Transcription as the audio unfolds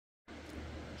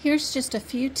Here's just a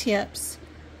few tips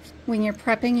when you're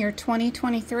prepping your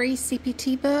 2023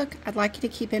 CPT book I'd like you to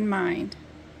keep in mind.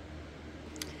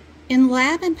 In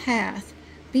Lab and Path,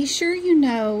 be sure you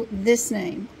know this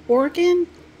name, organ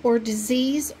or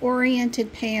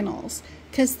disease-oriented panels,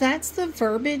 because that's the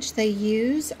verbiage they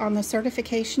use on the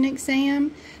certification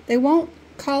exam. They won't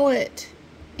call it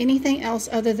anything else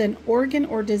other than organ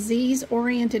or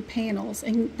disease-oriented panels,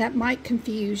 and that might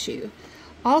confuse you.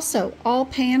 Also, all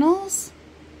panels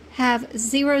have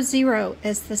 00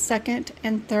 as the second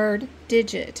and third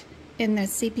digit in the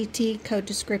CPT code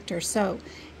descriptor. So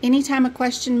anytime a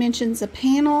question mentions a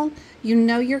panel, you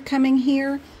know you're coming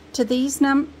here to these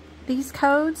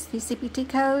codes, these CPT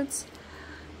codes,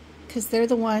 because they're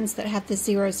the ones that have the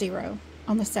 00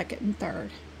 on the second and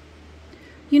third.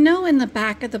 You know, in the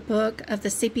back of the book, of the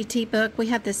CPT book, we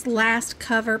have this last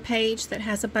cover page that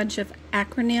has a bunch of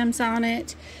acronyms on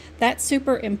it. That's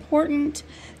super important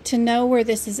to know where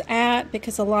this is at,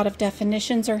 because a lot of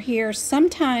definitions are here.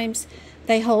 Sometimes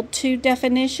they hold two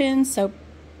definitions, so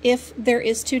if there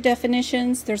is two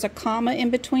definitions, there's a comma in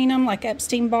between them, like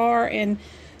Epstein-Barr and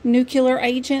nuclear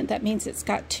agent. That means it's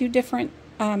got two different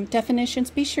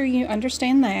definitions. Be sure you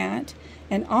understand that.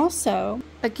 And also,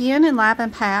 again, in Lab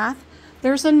and Path,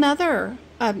 there's another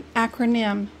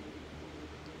acronym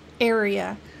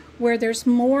area where there's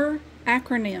more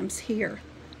acronyms here.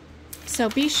 So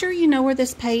be sure you know where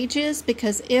this page is,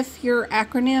 because if your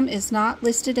acronym is not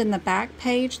listed in the back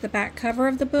page, the back cover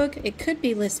of the book, it could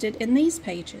be listed in these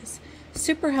pages.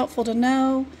 Super helpful to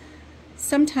know.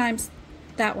 Sometimes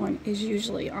that one is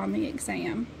usually on the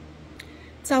exam.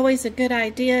 It's always a good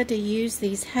idea to use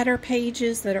these header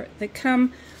pages that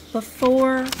come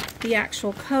before the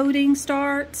actual coding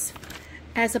starts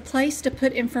as a place to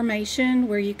put information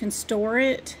where you can store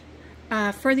it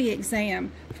for the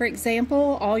exam. For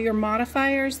example, all your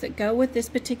modifiers that go with this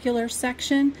particular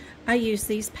section, I use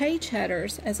these page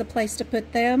headers as a place to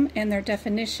put them and their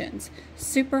definitions.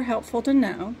 Super helpful to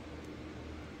know.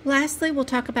 Lastly, we'll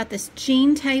talk about this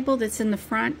gene table that's in the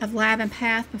front of Lab and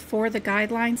Path before the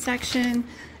guideline section.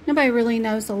 Nobody really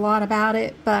knows a lot about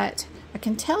it, but I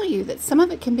can tell you that some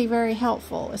of it can be very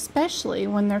helpful, especially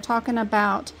when they're talking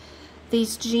about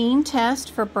these gene tests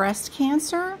for breast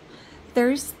cancer.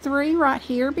 There's 3 right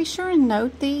here. Be sure and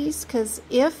note these, because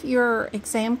if your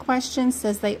exam question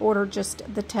says they ordered just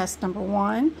the test number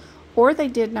 1, or they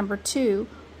did number 2,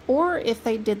 or if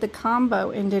they did the combo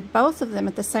and did both of them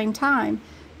at the same time,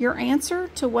 your answer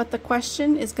to what the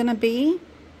question is going to be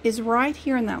is right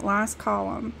here in that last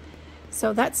column.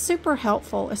 So that's super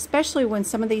helpful, especially when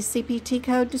some of these CPT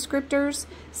code descriptors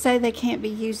say they can't be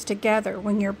used together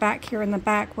when you're back here in the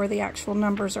back where the actual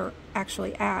numbers are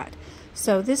actually at.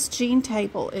 So this gene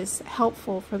table is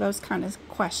helpful for those kind of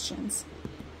questions.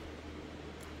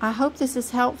 I hope this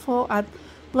is helpful. I'd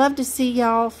love to see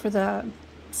y'all for the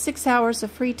 6 hours of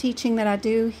free teaching that I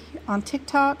do on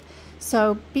TikTok.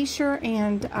 So be sure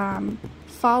and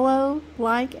follow,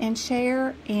 like, and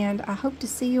share, and I hope to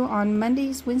see you on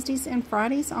Mondays, Wednesdays, and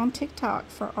Fridays on TikTok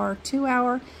for our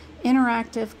 2-hour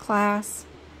interactive class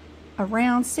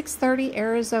around 6:30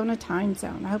 Arizona time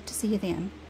zone. I hope to see you then.